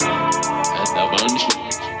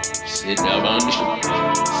Sit down on the show.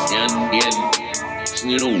 Stand again.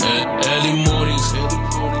 Early mornings,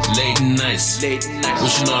 late nights. What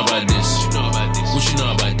you know about this? What you know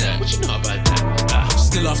about that?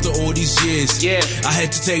 Still after all these years, I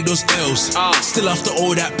had to take those L's. Still after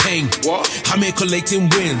all that pain, I'm here collecting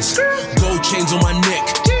wins. Gold chains on my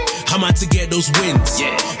neck, I'm out to get those wins. I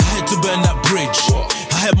had to burn that bridge.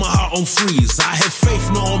 I had my heart on freeze. I had faith,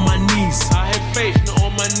 not on my knees.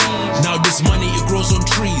 Now this money, it grows on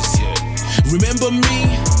trees. Remember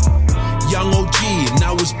me? Young OG,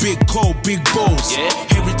 now it's big cold, big balls.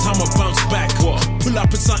 Every time I bounce back, pull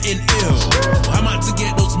up with something ill. I'm out to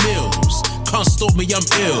get those meals. Can't stop me, I'm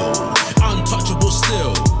ill. Untouchable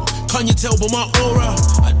still. Can't you tell by my aura?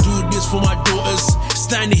 I do this for my daughters.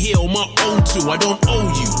 Standing here on my own too. I don't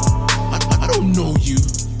owe you. I don't know you.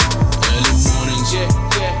 Early mornings,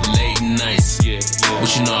 late nights.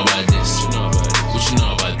 What you know about this? What you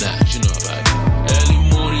know about that? Early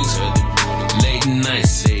mornings, late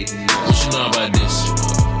nights. What you know about this?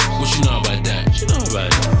 What you know about that?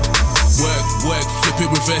 Work, flip it,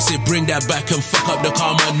 reverse it, bring that back and fuck up the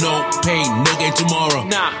karma. No pain, no gain tomorrow.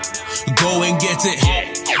 Go and get it.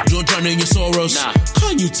 Don't drown in your sorrows.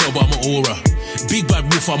 Can't you tell by my aura? Big bad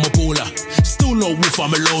wolf, I'm a baller. Still no wolf,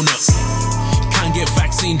 I'm a loner. Can't get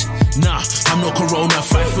vaccine, I'm not corona.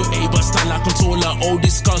 5'8", but stand like I'm taller. All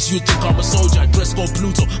this cause you think I'm a soldier. Dress code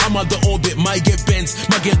Pluto, I'm out the orbit. Might get Benz,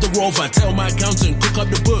 might get the Rover. Tell my accountant, cook up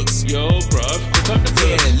the books. Yo, bruv, cook up the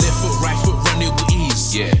books. Left foot, right foot, run it with ease.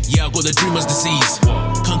 I got the dreamer's disease.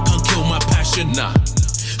 Can't kill my passion, I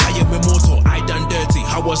am immortal, I done dirty.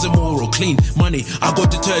 I was immoral, clean money, I got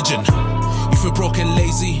detergent. If you're broken,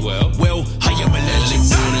 lazy, well, I am a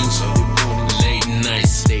legend. Early mornings, late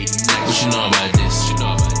nights. What you know about this?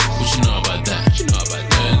 What you know about that?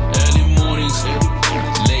 Early mornings,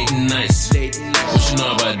 late nights. What you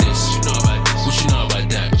know about this? What you know about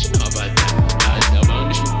that? Sit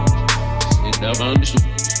down on the show.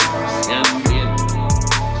 Stand again.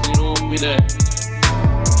 You know me there.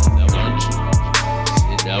 Sit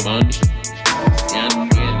down on the show. Stand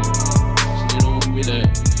again. You know me there.